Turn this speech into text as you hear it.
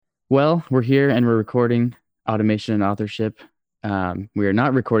Well, we're here and we're recording automation and authorship. We are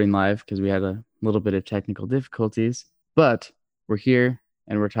not recording live because we had a little bit of technical difficulties, but we're here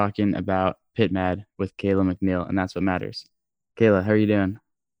and we're talking about PitMad with Kayla McNeil, and that's what matters. Kayla, how are you doing?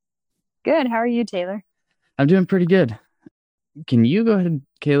 Good. How are you, Taylor? I'm doing pretty good. Can you go ahead,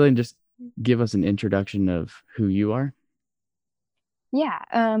 Kayla, and just give us an introduction of who you are?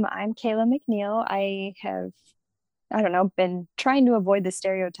 I'm Kayla McNeil. I don't know, been trying to avoid the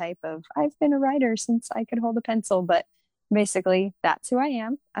stereotype of I've been a writer since I could hold a pencil, but basically that's who I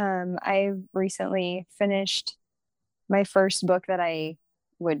am. I've recently finished my first book that I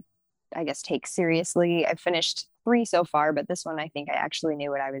would, I guess, take seriously. I've finished three so far, but this one I think I actually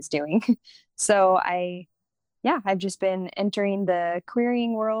knew what I was doing. So I've just been entering the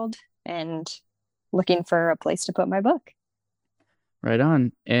querying world and looking for a place to put my book. Right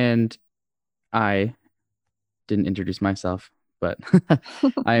on. And I didn't introduce myself, but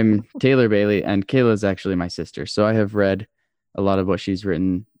I'm Taylor Bailey, and Kayla is actually my sister. So I have read a lot of what she's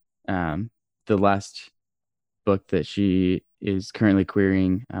written. The last book that she is currently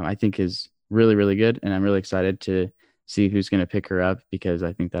querying, I think is really, really good. And I'm really excited to see who's going to pick her up because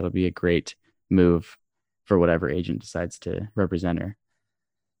I think that'll be a great move for whatever agent decides to represent her.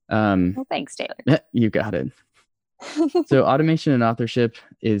 Um, Well, thanks, Taylor. you got it. So automation and authorship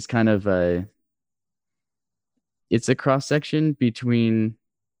is kind of it's a cross section between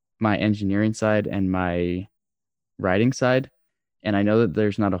my engineering side and my writing side. And I know that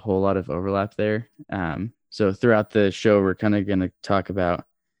there's not a whole lot of overlap there. So throughout the show, we're kind of going to talk about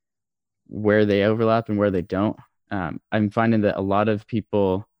where they overlap and where they don't. I'm finding that a lot of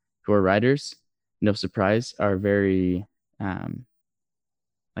people who are writers, no surprise, are very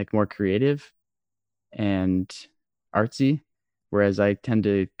like more creative and artsy, whereas I tend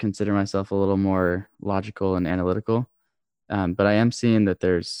to consider myself a little more logical and analytical. But I am seeing that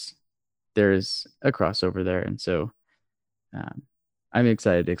there's a crossover there, and so um, I'm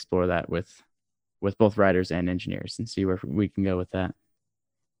excited to explore that with both writers and engineers and see where we can go with that.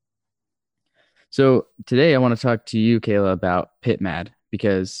 So today I want to talk to you, Kayla, about PitMad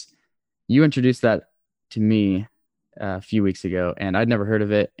because you introduced that to me a few weeks ago, and I'd never heard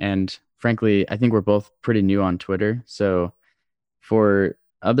of it. And frankly, I think we're both pretty new on Twitter. So for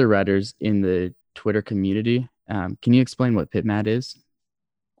other writers in the Twitter community, can you explain what PitMad is?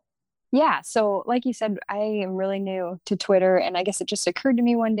 So like you said, I am really new to Twitter, and I guess it just occurred to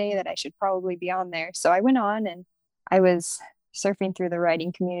me one day that I should probably be on there. So I went on and I was surfing through the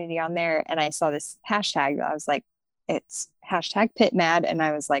writing community on there, and I saw this hashtag. I was like, it's hashtag PitMad, and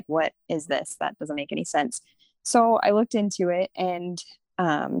I was like, what is this? That doesn't make any sense. So I looked into it, and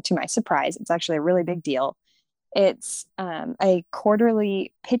to my surprise, it's actually a really big deal. It's a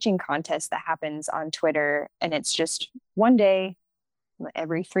quarterly pitching contest that happens on Twitter, and it's just one day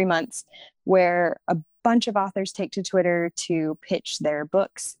every 3 months where a bunch of authors take to Twitter to pitch their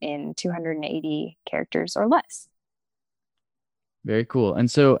books in 280 characters or less. Very cool. And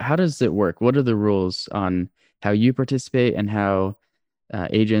so, how does it work? What are the rules on how you participate and how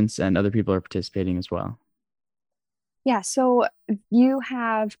agents and other people are participating as well? So you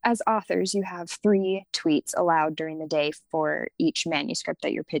have, as authors, you have three tweets allowed during the day for each manuscript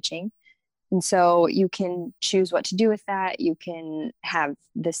that you're pitching. And so you can choose what to do with that. You can have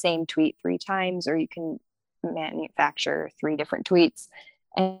the same tweet three times, or you can manufacture three different tweets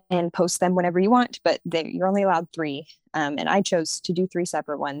and post them whenever you want, but you're only allowed three. And I chose to do three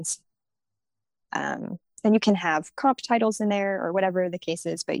separate ones. And you can have comp titles in there or whatever the case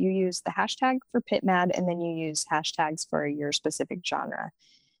is, but you use the hashtag for PitMad and then you use hashtags for your specific genre.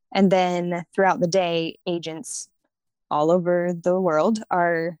 And then throughout the day, agents all over the world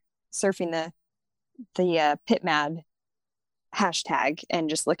are surfing the PitMad hashtag and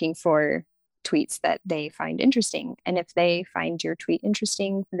just looking for tweets that they find interesting. And if they find your tweet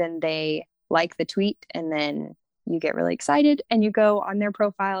interesting, then they like the tweet, and then you get really excited and you go on their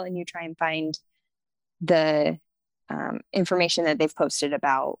profile and you try and find the information that they've posted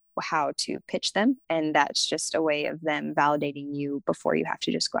about how to pitch them. And that's just a way of them validating you before you have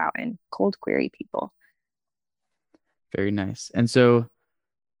to just go out and cold query people. Very nice. And so,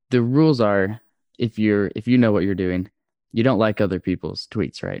 the rules are if you know what you're doing, you don't like other people's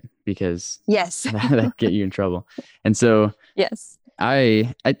tweets, right? Because Yes. that get you in trouble. And so Yes.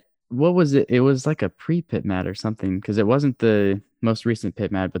 I what was it? It was like a pre-pit mat or something because it wasn't the most recent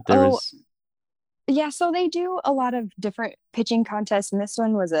pit mat, but there Oh, was yeah. So they do a lot of different pitching contests, and this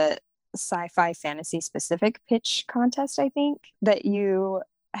one was a sci-fi fantasy specific pitch contest, I think, that you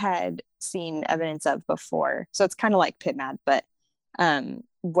had seen evidence of before. So it's kind of like PitMad, but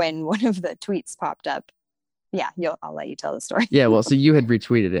when one of the tweets popped up, yeah, I'll let you tell the story. Yeah, well, so you had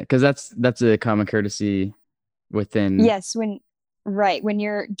retweeted it because that's a common courtesy within. Yes, right, when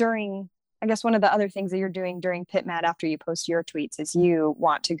you're during, I guess one of the other things that you're doing during PitMat after you post your tweets is you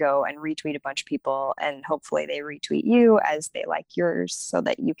want to go and retweet a bunch of people, and hopefully they retweet you as they like yours so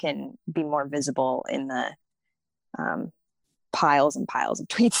that you can be more visible in the um, piles and piles of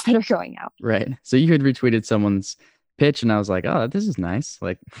tweets that are going out. Right. So you had retweeted someone's pitch, and I was like, oh, this is nice.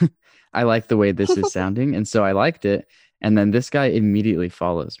 Like, I like the way this is sounding. And so I liked it. And then this guy immediately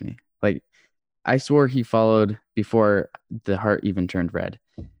follows me. Like, I swore he followed before the heart even turned red.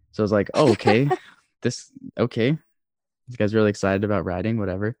 So I was like, oh, okay. Okay. This guy's really excited about riding,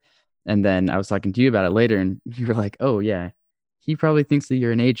 whatever. And then I was talking to you about it later, and you were like, oh, yeah, he probably thinks that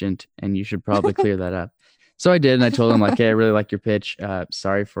you're an agent, and you should probably clear that up. So I did, and I told him, like, hey, I really like your pitch.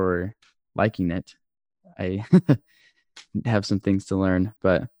 Sorry for liking it. I have some things to learn.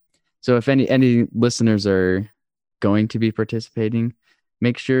 But so if any listeners are going to be participating,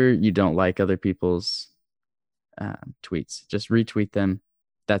 make sure you don't like other people's tweets. Just retweet them.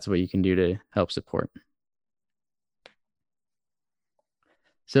 That's what you can do to help support.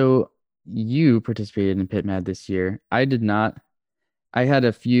 So you participated in PitMad this year. I did not. I had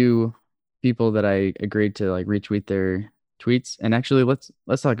a few people that I agreed to like retweet their tweets, and actually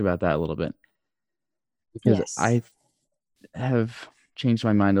let's talk about that a little bit because Yes. I have changed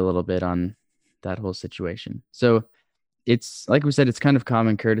my mind a little bit on that whole situation. So it's like we said, it's kind of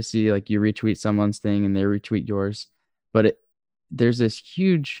common courtesy, like you retweet someone's thing and they retweet yours, but there's this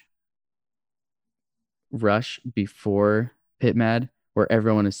huge rush before PitMad where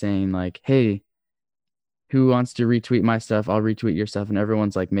everyone is saying like, hey, who wants to retweet my stuff? I'll retweet your stuff. And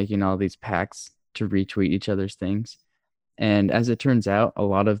everyone's like making all these packs to retweet each other's things. And as it turns out, a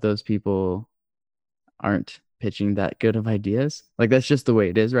lot of those people aren't pitching that good of ideas. Like that's just the way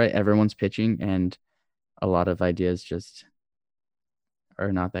it is, right? Everyone's pitching and a lot of ideas just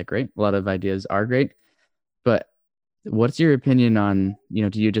are not that great. A lot of ideas are great. But what's your opinion on, do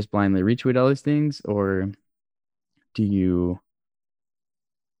you just blindly retweet all these things or do you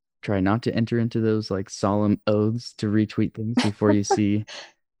try not to enter into those like solemn oaths to retweet things before you see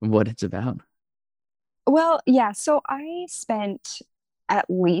what it's about? Well, yeah, so I spent at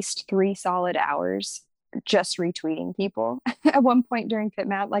least 3 solid hours just retweeting people at one point during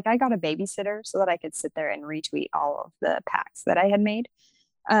PitMat. Like I got a babysitter so that I could sit there and retweet all of the packs that I had made.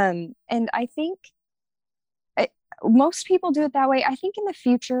 And I think I, most people do it that way. I think in the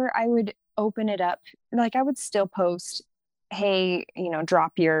future I would open it up. Like I would still post, hey,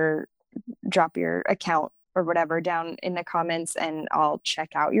 drop your account or whatever down in the comments and I'll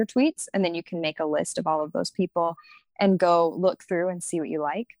check out your tweets. And then you can make a list of all of those people and go look through and see what you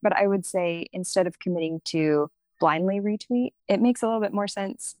like. But I would say instead of committing to blindly retweet, it makes a little bit more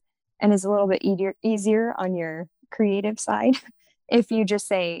sense and is a little bit easier on your creative side if you just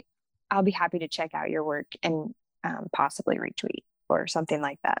say, I'll be happy to check out your work and possibly retweet or something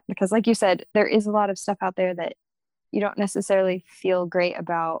like that. Because, like you said, there is a lot of stuff out there that you don't necessarily feel great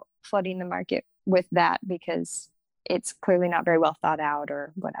about flooding the market with that because it's clearly not very well thought out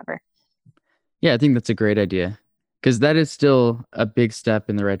or whatever. Yeah, I think that's a great idea because that is still a big step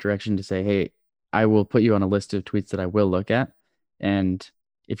in the right direction to say, hey, I will put you on a list of tweets that I will look at. And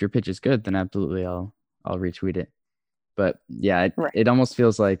if your pitch is good, then absolutely I'll retweet it. But yeah, it, Right. it almost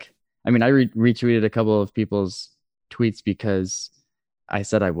feels like, I mean, I retweeted a couple of people's tweets because I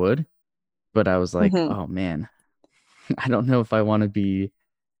said I would, but I was like, Mm-hmm. oh man, I don't know if I want to be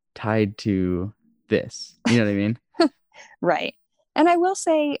tied to this. You know what I mean? Right. And I will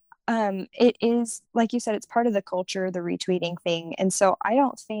say, it is, like you said, it's part of the culture, the retweeting thing. And so I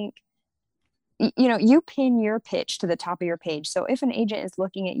don't think, you pin your pitch to the top of your page. So if an agent is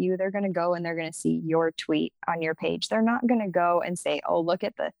looking at you, they're going to go and they're going to see your tweet on your page. They're not going to go and say, oh, look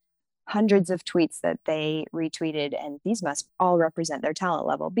at the hundreds of tweets that they retweeted and these must all represent their talent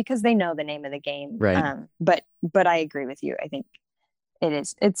level because they know the name of the game. Right. But I agree with you. I think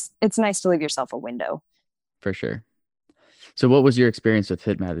it's nice to leave yourself a window. For sure. So what was your experience with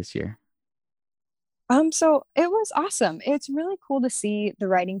FitMat this year? So it was awesome. It's really cool to see the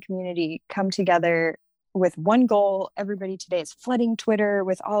writing community come together with one goal. Everybody today is flooding Twitter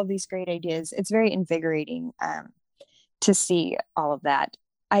with all of these great ideas. It's very invigorating to see all of that.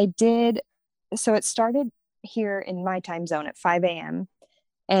 I did, so it started here in my time zone at 5 a.m.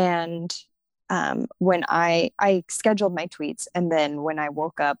 And when I scheduled my tweets, and then when I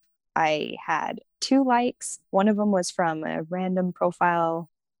woke up, I had 2 likes. One of them was from a random profile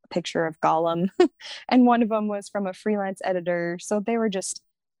picture of Gollum, and one of them was from a freelance editor. So they were just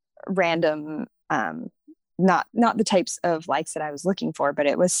random, not the types of likes that I was looking for, but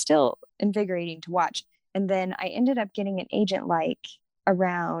it was still invigorating to watch. And then I ended up getting an agent like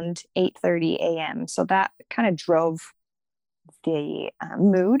around 8:30 a.m. So that kind of drove the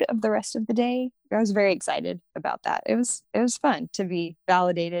mood of the rest of the day. I was very excited about that. It was fun to be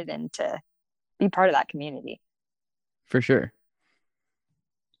validated and to be part of that community. For sure.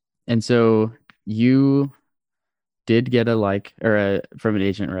 And so you did get a like or from an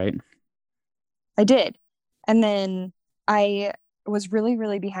agent, right? I did. And then I was really,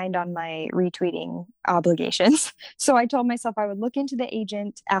 really behind on my retweeting obligations. So I told myself I would look into the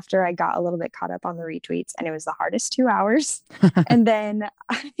agent after I got a little bit caught up on the retweets, and it was the hardest 2 hours. And then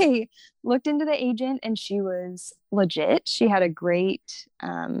I looked into the agent, and she was legit. She had a great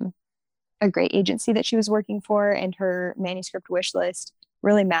agency that she was working for, and her manuscript wish list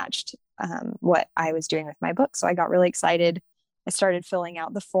really matched what I was doing with my book. So I got really excited. I started filling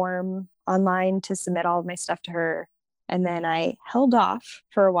out the form online to submit all of my stuff to her. And then I held off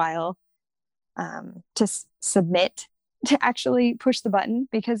for a while to submit, to actually push the button,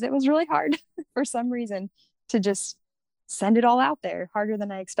 because it was really hard for some reason to just send it all out there, harder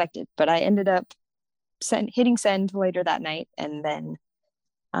than I expected. But I ended up hitting send later that night, and then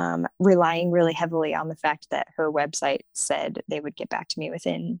relying really heavily on the fact that her website said they would get back to me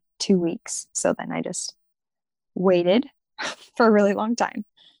within 2 weeks. So then I just waited for a really long time.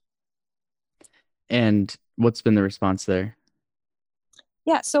 And what's been the response there?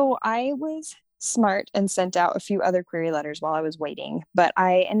 Yeah, so I was smart and sent out a few other query letters while I was waiting, but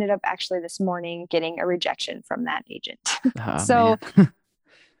I ended up actually this morning getting a rejection from that agent. Oh man. So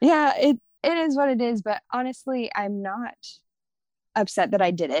yeah, it is what it is, but honestly, I'm not upset that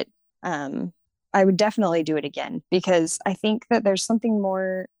I did it. Um, I would definitely do it again, because I think that there's something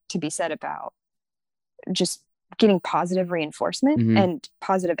more to be said about just getting positive reinforcement Hmm. and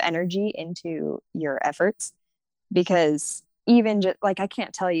positive energy into your efforts. Because even just like, I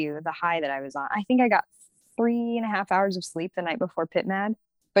can't tell you the high that I was on. I think I got 3.5 hours of sleep the night before Pit Mad,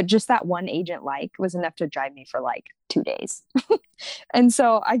 but just that one agent like was enough to drive me for like 2 days. And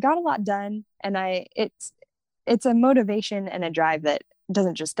so I got a lot done, and it's a motivation and a drive that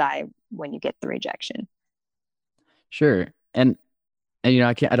doesn't just die when you get the rejection. Sure. And I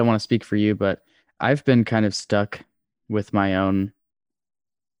don't want to speak for you, but I've been kind of stuck with my own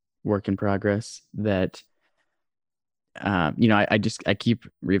work in progress that I keep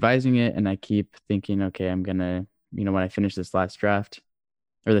revising it and I keep thinking, okay, I'm gonna, when I finish this last draft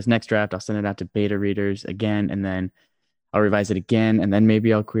or this next draft, I'll send it out to beta readers again, and then I'll revise it again, and then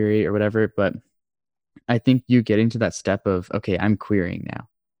maybe I'll query or whatever. But I think you getting to that step of, okay, I'm querying now,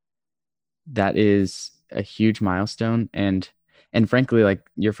 that is a huge milestone. And frankly, like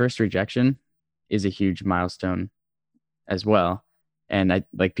your first rejection is a huge milestone as well. And I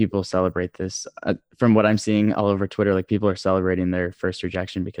like people celebrate this from what I'm seeing all over Twitter. Like people are celebrating their first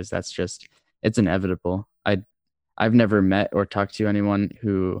rejection because that's just, it's inevitable. I've never met or talked to anyone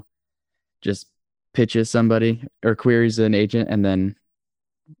who just pitches somebody or queries an agent and then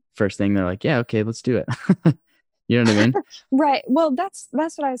first thing they're like, yeah, okay, let's do it. You know what I mean? Right. Well, that's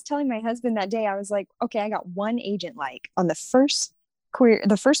what I was telling my husband that day. I was like, okay, I got one agent like on the first query,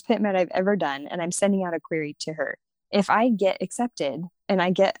 the first pitmet I've ever done, and I'm sending out a query to her. If I get accepted and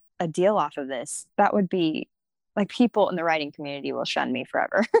I get a deal off of this, that would be like, people in the writing community will shun me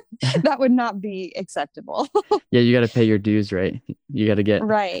forever. That would not be acceptable. Yeah, you got to pay your dues, right? You got to get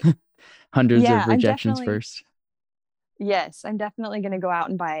Right. hundreds Yeah, of rejections first. yes, I'm definitely going to go out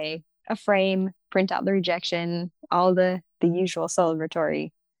and buy a frame, print out the rejection, all the usual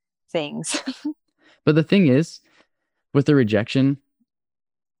celebratory things. But the thing is, with the rejection,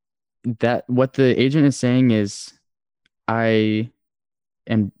 that what the agent is saying is, I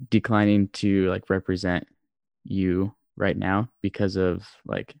am declining to like represent you right now because of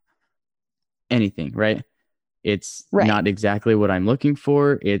like anything, right? It's Right. not exactly what I'm looking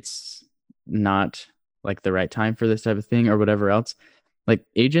for. It's not like the right time for this type of thing or whatever else. Like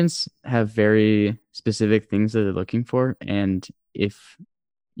agents have very specific things that they're looking for. And if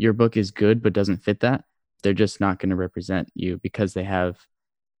your book is good but doesn't fit that, they're just not going to represent you because they have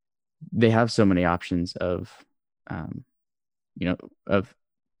so many options um, of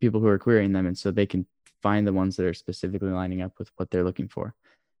people who are querying them. And so they can find the ones that are specifically lining up with what they're looking for.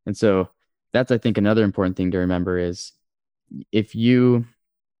 And so that's, I think, another important thing to remember is if you,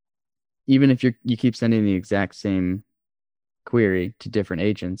 even if you keep sending the exact same query to different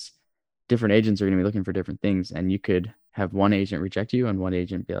agents are going to be looking for different things. And you could have one agent reject you and one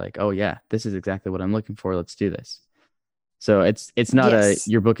agent be like, oh yeah, this is exactly what I'm looking for. Let's do this. So it's not Yes.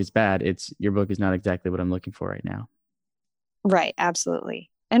 your book is bad. It's your book is not exactly what I'm looking for right now. Right.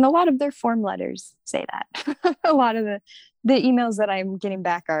 Absolutely. And a lot of their form letters say that. A lot of the emails that I'm getting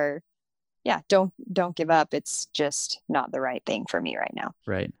back are yeah, don't give up. It's just not the right thing for me right now.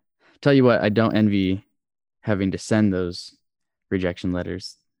 Right. Tell you what, I don't envy having to send those rejection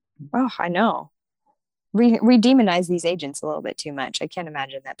letters. Oh, I know. We demonize these agents a little bit too much. I can't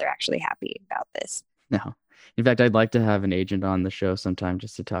imagine that they're actually happy about this. No. In fact, I'd like to have an agent on the show sometime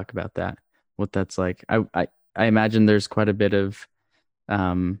just to talk about that, what that's like. I imagine there's quite a bit of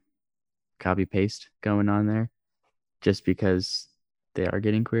um copy paste going on there just because they are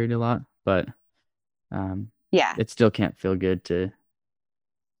getting queried a lot, but um Yeah. it still can't feel good to,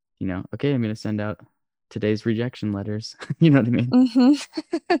 okay, I'm gonna send out today's rejection letters. You know what I mean? hmm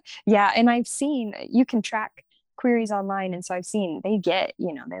Yeah, and I've seen you can track queries online, and so I've seen they get,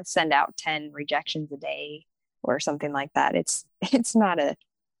 they'll send out 10 rejections a day or something like that. It's not a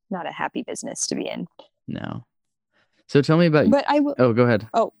happy business to be in. No. So tell me about, But I will oh, go ahead.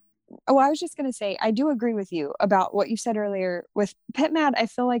 oh oh I was just gonna say I do agree with you about what you said earlier with PitMad. I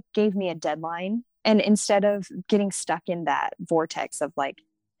feel like gave me a deadline, and instead of getting stuck in that vortex of like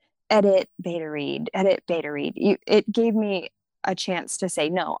edit, beta read, it gave me a chance to say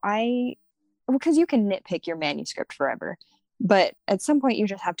no. Because you can nitpick your manuscript forever, but at some point you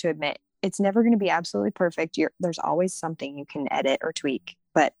just have to admit it's never going to be absolutely perfect. There's always something you can edit or tweak,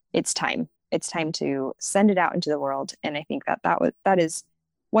 but it's time to send it out into the world. And I think that is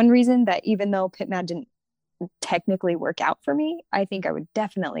one reason that even though PitMad didn't technically work out for me, I think I would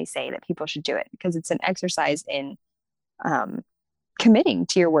definitely say that people should do it because it's an exercise in um, committing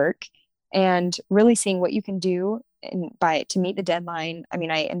to your work and really seeing what you can do and by to meet the deadline. I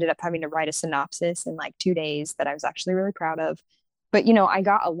mean, I ended up having to write a synopsis in like 2 days that I was actually really proud of. But I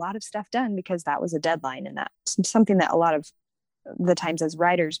got a lot of stuff done because that was a deadline, and that's something that a lot of the times as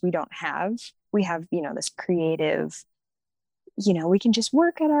writers we don't have. We have, this creative, we can just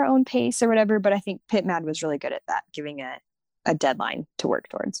work at our own pace or whatever. But I think PitMad was really good at that, giving a deadline to work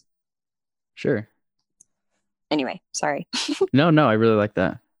towards. Sure. Anyway, sorry. No, no, I really like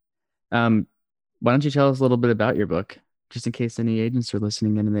that. Um, why don't you tell us a little bit about your book, just in case any agents are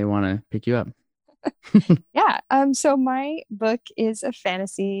listening in and they want to pick you up? Yeah. So my book is a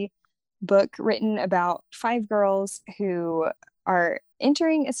fantasy book written about five girls who are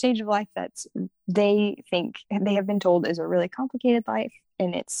entering a stage of life that's they think they have been told is a really complicated life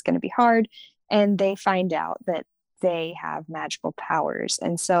and it's going to be hard. And they find out that they have magical powers.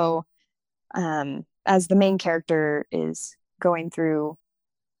 And so, as the main character is going through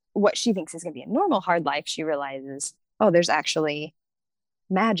what she thinks is going to be a normal hard life, she realizes, oh, there's actually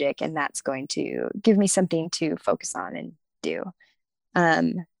magic, and that's going to give me something to focus on and do.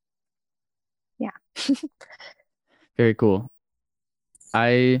 Um, yeah. Very cool.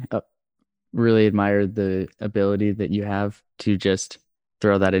 I really admire the ability that you have to just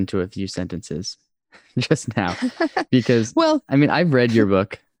throw that into a few sentences just now, because Well, I mean, I've read your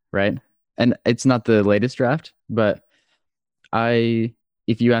book, right? And it's not the latest draft, but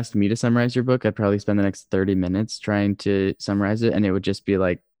if you asked me to summarize your book, I'd probably spend the next 30 minutes trying to summarize it. And it would just be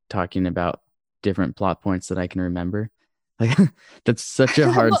like talking about different plot points that I can remember. Like, that's such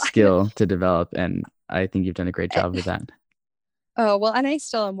a hard well, skill to develop. And I think you've done a great job with that. oh, well, and I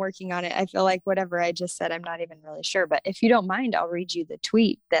still am working on it. I feel like whatever I just said, I'm not even really sure. But if you don't mind, I'll read you the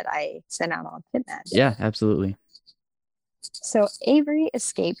tweet that I sent out on PitMad. Yeah, absolutely. So Avery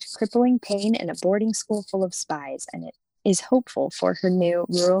escaped crippling pain in a boarding school full of spies, and it is hopeful for her new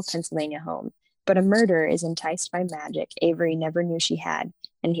rural Pennsylvania home. But a murderer is enticed by magic Avery never knew she had,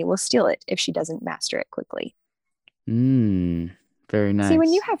 and he will steal it if she doesn't master it quickly. Very See,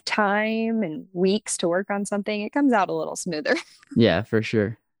 when you nice. have time and weeks to work on something, it comes out a little smoother. Yeah, for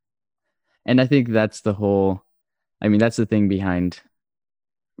sure. And I think I mean, that's the thing behind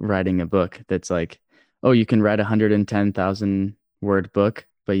writing a book that's like, oh, you can write a 110,000 word book,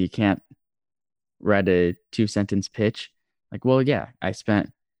 but you can't write a 2 sentence pitch. Like, well, yeah, I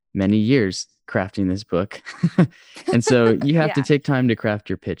spent many years crafting this book. And so you have to Yeah. take time to craft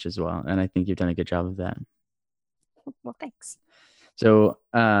your pitch as well. And I think you've done a good job of that. Well, thanks. So,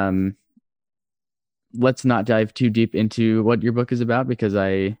 let's not dive too deep into what your book is about because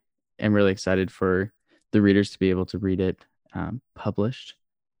I am really excited for the readers to be able to read it published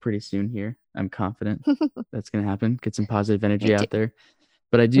pretty soon here. I'm confident that's going to happen. Get some positive Me energy too. out there.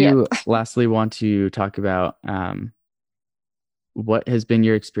 But I Yep. do lastly want to talk about what has been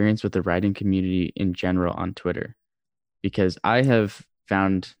your experience with the writing community in general on Twitter, because I have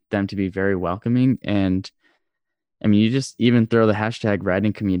found them to be very welcoming. And I mean, you just even throw the hashtag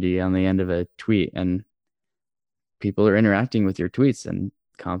writing community on the end of a tweet, and people are interacting with your tweets and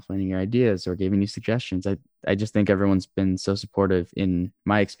complimenting your ideas or giving you suggestions. I just think everyone's been so supportive in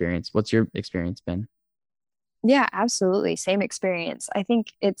my experience. What's your experience been? Yeah, absolutely. Same experience. I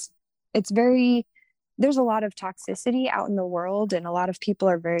think it's it's very, there's a lot of toxicity out in the world, and a lot of people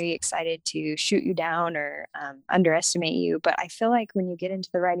are very excited to shoot you down or underestimate you. But I feel like when you get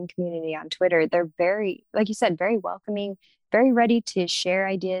into the writing community on Twitter, they're very, like you said, very welcoming, very ready to share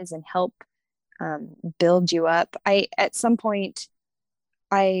ideas and help build you up. At some point,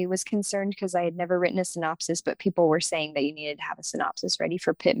 I was concerned because I had never written a synopsis, but people were saying that you needed to have a synopsis ready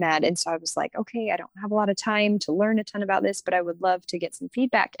for PitMad. And so I was like, okay, I don't have a lot of time to learn a ton about this, but I would love to get some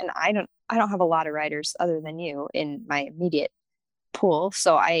feedback. And I don't have a lot of writers other than you in my immediate pool.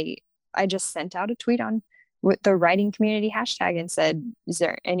 So I just sent out a tweet on with the writing community hashtag and said, is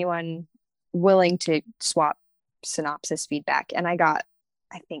there anyone willing to swap synopsis feedback? And I got,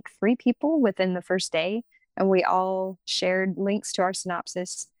 I think, 3 people within the first day, and we all shared links to our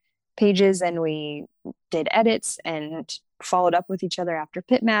synopsis pages, and we did edits and followed up with each other after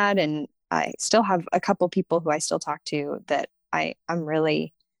PitMad. And I still have a couple people who I still talk to that I'm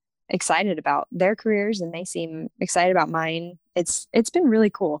really excited about their careers, and they seem excited about mine. It's been really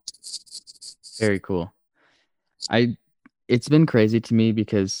cool. Very cool. I it's been crazy to me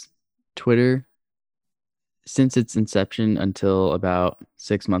because Twitter, since its inception until about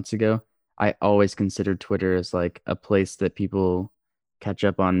 6 months ago, I always considered Twitter as like a place that people catch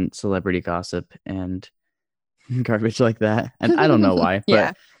up on celebrity gossip and garbage like that. And I don't know why,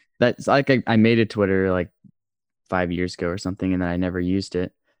 Yeah. but that's like I made a Twitter like 5 years ago or something, and then I never used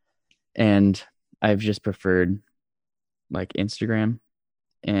it. And I've just preferred like Instagram.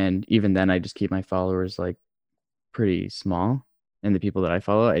 And even then, I just keep my followers like pretty small. And the people that I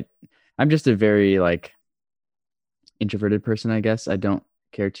follow, I'm just a very like introverted person, I guess. I don't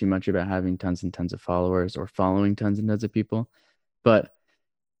care too much about having tons and tons of followers or following tons and tons of people. But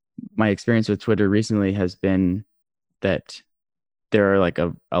my experience with Twitter recently has been that there are like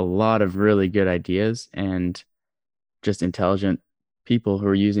a lot of really good ideas and just intelligent people who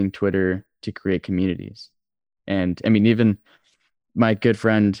are using Twitter to create communities. And I mean, even my good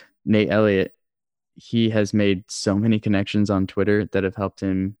friend Nate Elliott, he has made so many connections on Twitter that have helped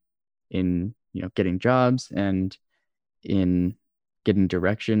him in, getting jobs and in getting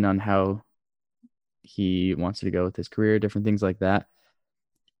direction on how he wants to go with his career, different things like that.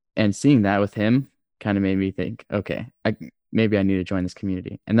 And seeing that with him kind of made me think, okay, maybe I need to join this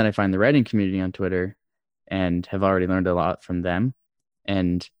community. And then I find the writing community on Twitter and have already learned a lot from them.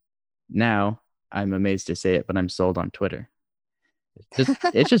 And now I'm amazed to say it, but I'm sold on Twitter.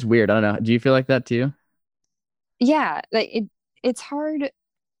 It's just weird. I don't know. Do you feel like that too? Yeah, like it's hard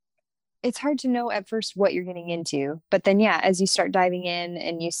it's hard to know at first what you're getting into, but then yeah, as you start diving in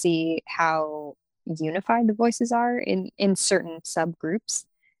and you see how unified the voices are in certain subgroups,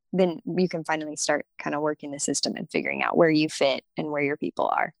 then you can finally start kind of working the system and figuring out where you fit and where your people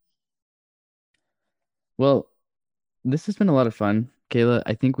are. Well, this has been a lot of fun, Kayla.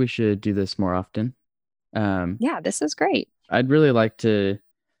 I think we should do this more often. Um, Yeah, this is great. I'd really like to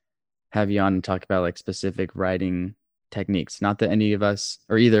have you on and talk about like specific writing techniques. Not that any of us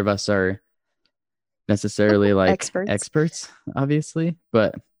or either of us are necessarily like Experts. experts, obviously,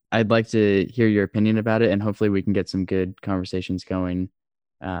 but I'd like to hear your opinion about it, and hopefully we can get some good conversations going,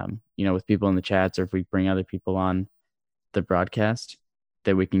 with people in the chats, or if we bring other people on the broadcast,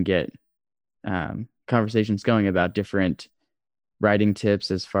 that we can get conversations going about different writing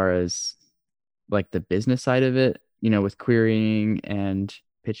tips as far as like the business side of it, with querying and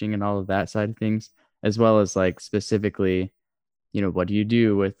pitching and all of that side of things, as well as like specifically, what do you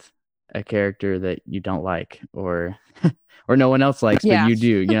do with a character that you don't like or or no one else likes but Yeah. you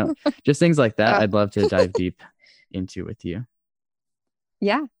do, just things like that. Uh, I'd love to dive deep into with you.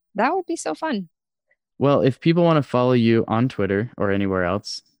 yeah, that would be so fun. Well, if people want to follow you on Twitter or anywhere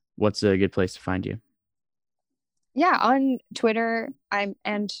else, what's a good place to find you? Yeah, on Twitter, and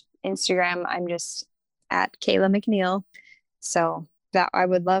Instagram, I'm just at Kayla McNeil. So that I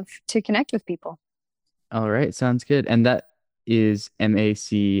would love to connect with people. All right, sounds good. And that is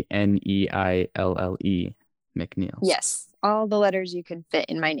MacNeille, McNeil. Yes, all the letters you could fit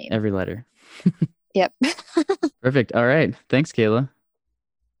in my name. Every letter. Yep. Perfect. All right. Thanks, Kayla.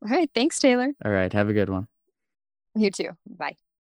 All right. Thanks, Taylor. All right. Have a good one. You too. Bye.